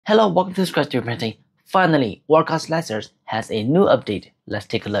Hello, welcome to Scratch 3D Printing. Finally, Orcaslicer has a new update. Let's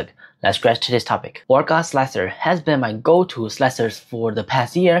take a look. Let's scratch today's topic. Orcaslicer has been my go-to slicers for the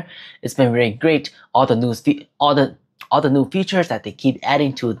past year. It's been really great. All the new features that they keep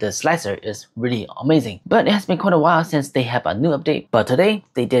adding to the slicer is really amazing. But it has been quite a while since they have a new update. But today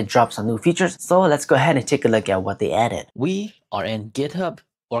they did drop some new features. So let's go ahead and take a look at what they added. We are in GitHub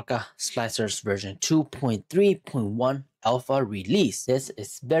Orcaslicer's version 2.3.1 alpha release. This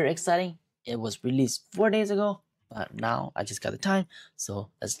is very exciting. It was released 4 days ago, but now I just got the time. So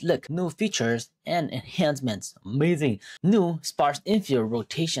let's look. New features and enhancements. Amazing. New sparse infill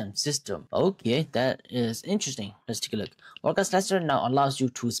rotation system. Okay, that is interesting. Let's take a look. Orcaslicer now allows you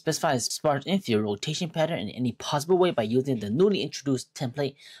to specify sparse infill rotation pattern in any possible way by using the newly introduced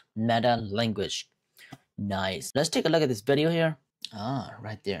template meta language. Nice. Let's take a look at this video here.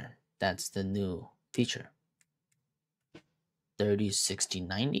 Right there. That's the new feature. 30, 60,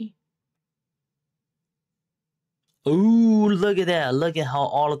 90. Ooh, look at that. Look at how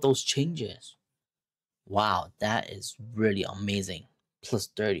all of those changes. Wow, that is really amazing. Plus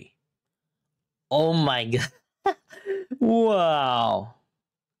 30. Oh my god. Wow.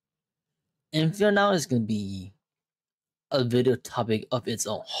 Infill now is going to be a video topic of its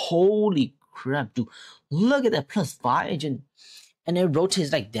own. Holy crap, dude. Look at that plus 5 and it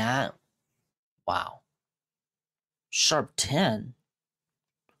rotates like that. Wow. Sharp 10.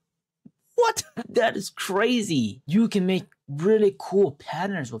 What? That is crazy. You can make really cool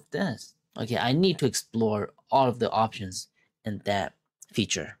patterns with this. Okay, I need to explore all of the options in that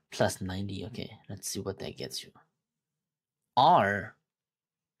feature. Plus 90. Okay, let's see what that gets you. R.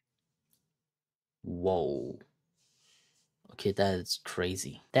 Whoa. Okay, that is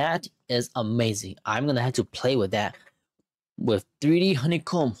crazy. That is amazing. I'm gonna have to play with that with 3D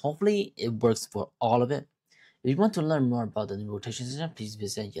honeycomb. Hopefully it works for all of it. If you want to learn more about the new rotation system, please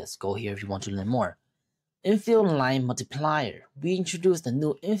visit go here if you want to learn more. Infill line multiplier. We introduced the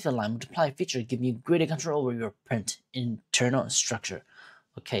new infill line multiplier feature, giving you greater control over your print internal structure.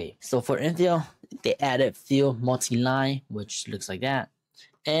 Okay, so for infill, they added fill multi-line, which looks like that.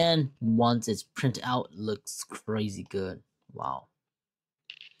 And once it's printed out, it looks crazy good. Wow.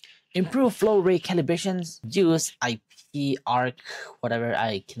 Improve flow rate calibrations. Use IP arc, whatever,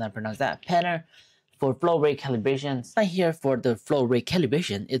 I cannot pronounce that, pattern for flow rate calibrations. Right here for the flow rate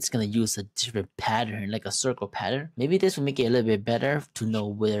calibration, it's gonna use a different pattern, like a circle pattern. Maybe this will make it a little bit better to know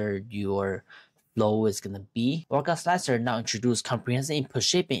where your flow is gonna be. Orcaslicer now introduced comprehensive input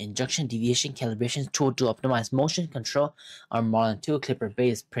shaping and junction deviation calibration tool to optimize motion control on more than 2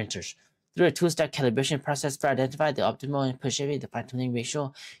 Clipper-based printers. Through a two-step calibration process to identify the optimal input shaping, the fine-tuning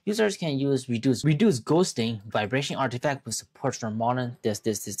ratio, users can use reduce ghosting, vibration artifact with support from modern this,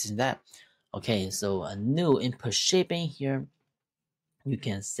 and that. Okay, so a new input shaping here. You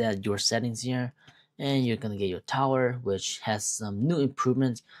can set your settings here, and you're gonna get your tower, which has some new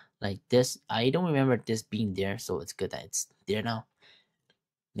improvements like this. I don't remember this being there, so it's good that it's there now.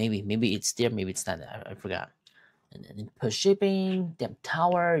 Maybe it's there, maybe it's not there. I forgot. And then input shaping, depth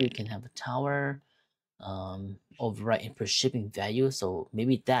tower. You can have a tower. Override input shaping value. So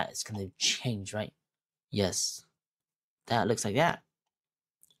maybe that is gonna change, right? Yes, that looks like that.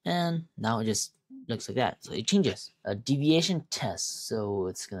 And now it just looks like that. So it changes. A deviation test. So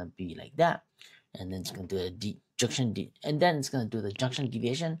it's gonna be like that. And then it's gonna do a junction and then it's gonna do the junction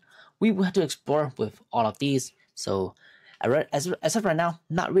deviation. We will have to explore with all of these. So as of right now,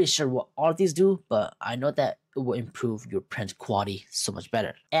 not really sure what all of these do, but I know that it will improve your print quality so much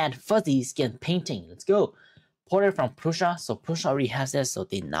better. Add fuzzy skin painting. Let's go. Ported from Prusa. So Prusa already has this, so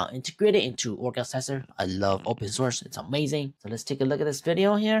they now integrate it into Orcaslicer. I love open source. It's amazing. So let's take a look at this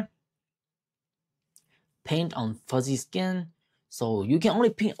video here. Paint on fuzzy skin. So you can only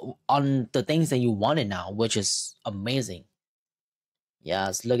paint on the things that you wanted now, which is amazing.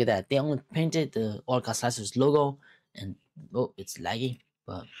 Yes, look at that. They only painted the Orcaslicer's logo, and oh, it's laggy,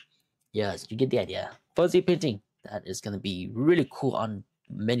 but yes, you get the idea. Fuzzy painting. That is gonna be really cool on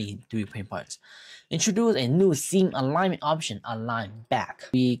many 3D print parts. Introduce a new seam alignment option, align back.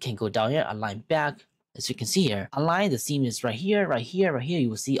 We can go down here, align back. As you can see here, align the seam is right here, right here, right here. You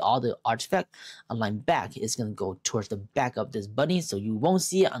will see all the artifact. Align back is gonna go towards the back of this bunny, so you won't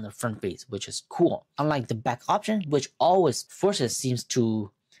see it on the front face, which is cool. Unlike the back option, which always forces seams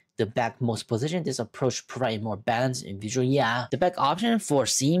to the backmost position, this approach provides more balance in visual. Yeah, the back option for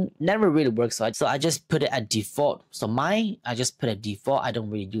seam never really works, so I just put it at default. So mine, I just put at default. I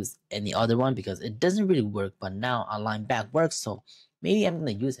don't really use any other one because it doesn't really work, but now align back works, so maybe I'm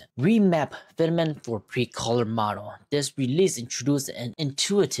gonna use it. Remap filament for pre-color model. This release introduced an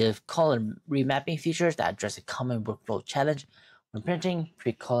intuitive color remapping features that address a common workflow challenge. when printing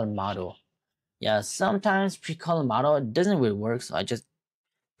pre-colored model. Yeah, sometimes pre-colored model doesn't really work, so I just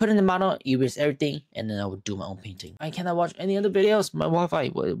put in the model, erase everything, and then I would do my own painting. I cannot watch any other videos. My Wi-Fi,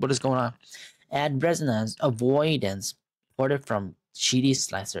 what is going on? Add resonance avoidance ported from cheaty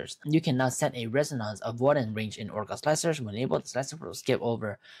slicers. You can now set a resonance avoidance range in Orcaslicer. When able, the slicer will skip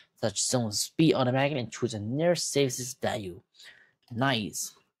over such zones speed automatically and choose a nearest safest value.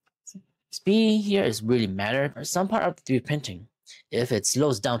 Nice. Speed here is really matter. Some part of 3D printing. If it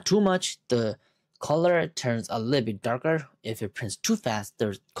slows down too much, the color turns a little bit darker. If it prints too fast,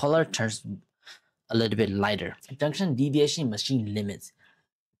 the color turns a little bit lighter. Junction deviation machine limits.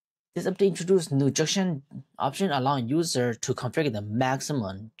 This update introduced new junction option allowing user to configure the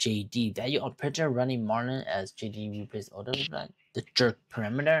maximum JD value on printer running Marlin as JD replace auto the jerk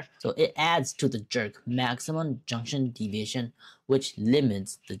parameter. So it adds to the jerk maximum junction deviation, which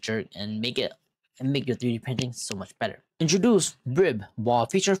limits the jerk and make your 3D printing so much better. Introduce rib wall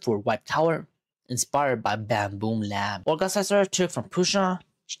feature for White Tower, inspired by Bamboo Lab. Orcaslicer took from Pusha,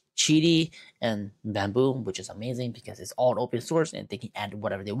 Cheaty, and Bamboo, which is amazing because it's all open source and they can add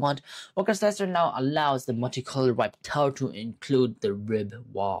whatever they want. Orcaslicer now allows the multicolored White Tower to include the rib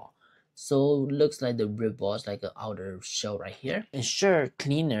wall. So looks like the rib wall is like an outer shell right here. Ensure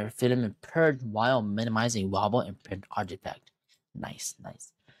cleaner filament purge while minimizing wobble and print artifact. Nice,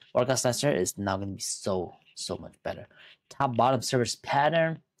 nice. Orcaslicer is now going to be so much better. Top bottom surface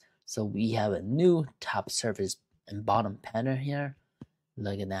pattern. So we have a new top surface and bottom pattern here.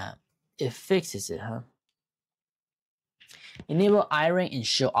 Look at that. It fixes it, huh? Enable iron and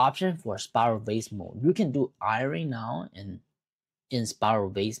show option for spiral vase mode. You can do iron now in spiral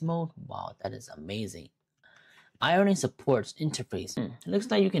vase mode. Wow, that is amazing. Ironing supports interface. Looks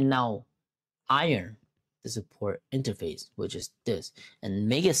like you can now iron the support interface, which is this, and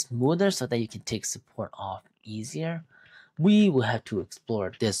make it smoother so that you can take support off easier. We will have to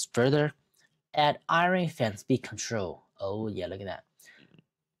explore this further. Add iron fan speed control. Oh yeah, look at that.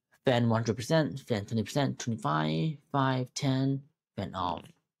 Fan 100%, fan 20%, 25, 5, 10, fan off.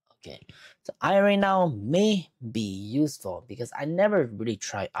 Okay, so iron now may be useful because I never really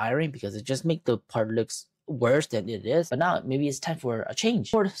tried iron because it just makes the part looks worse than it is. But now maybe it's time for a change.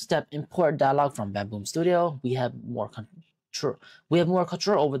 Fourth step, import dialog from Bamboo Studio. We have more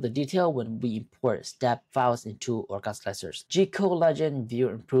control over the detail when we import step files into Orcaslicers. G-code legend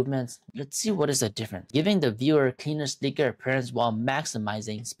viewer improvements. Let's see what is the difference. Giving the viewer cleaner, sleeker appearance while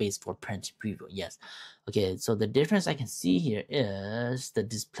maximizing space for print preview. Yes. Okay, so the difference I can see here is the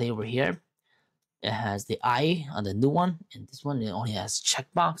display over here. It has the eye on the new one, and this one it only has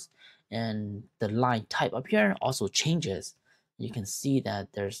checkbox, and the line type up here also changes. You can see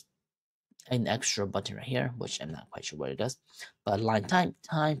that there's an extra button right here, which I'm not quite sure what it does, but line type,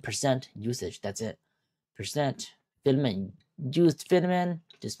 time, percent, usage, that's it. Percent, filament, used filament,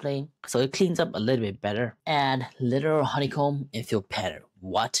 display. So it cleans up a little bit better. Add literal honeycomb infill pattern.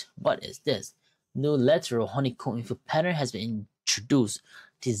 What is this? New literal honeycomb infill pattern has been introduced,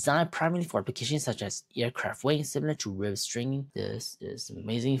 designed primarily for applications such as aircraft wing, similar to rib stringing. This is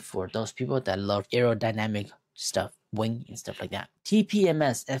amazing for those people that love aerodynamic stuff, wing and stuff like that.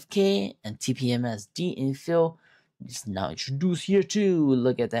 TPMS FK and TPMS D infill is now introduced here too.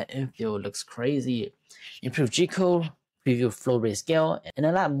 Look at that infill, looks crazy. Improved G-code, preview flow rate scale, and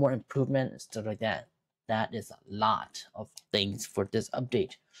a lot more improvement and stuff like that. That is a lot of things for this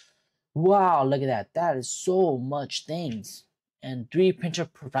update. Wow, look at that. That is so much things. And 3D printer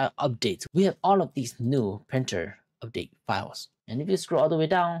profile updates. We have all of these new printer update files. And if you scroll all the way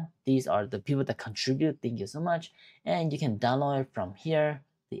down, these are the people that contribute. Thank you so much. And you can download it from here,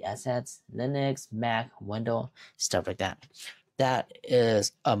 the assets, Linux, Mac, Windows, stuff like that. That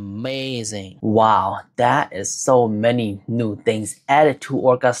is amazing. Wow, that is so many new things added to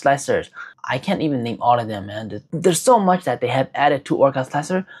Orcaslicer. I can't even name all of them, man. There's so much that they have added to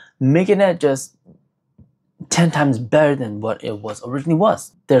Orcaslicer, making it just 10 times better than what it originally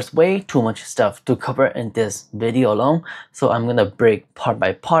was. There's way too much stuff to cover in this video alone, so I'm gonna break part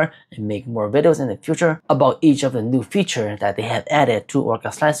by part and make more videos in the future about each of the new features that they have added to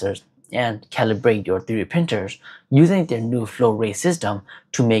Orcaslicers, and calibrate your 3D printers using their new flow rate system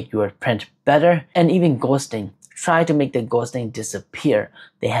to make your print better. And even ghosting. Try to make the ghosting disappear.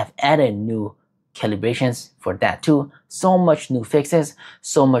 They have added new calibrations for that too. So much new fixes,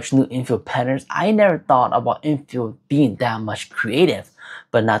 so much new infill patterns. I never thought about infill being that much creative,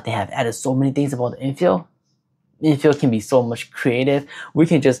 but now they have added so many things about the infill. Infill can be so much creative. We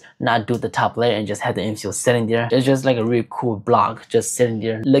can just not do the top layer and just have the infill sitting there. It's just like a really cool block just sitting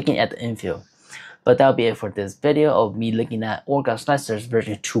there looking at the infill. But that'll be it for this video of me looking at Orcaslicer's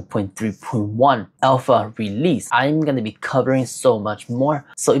version 2.3.1 alpha release. I'm going to be covering so much more.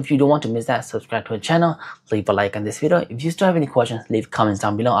 So if you don't want to miss that, subscribe to the channel, leave a like on this video. If you still have any questions, leave comments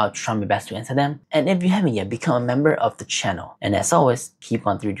down below. I'll try my best to answer them. And if you haven't yet, become a member of the channel. And as always, keep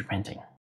on 3D printing.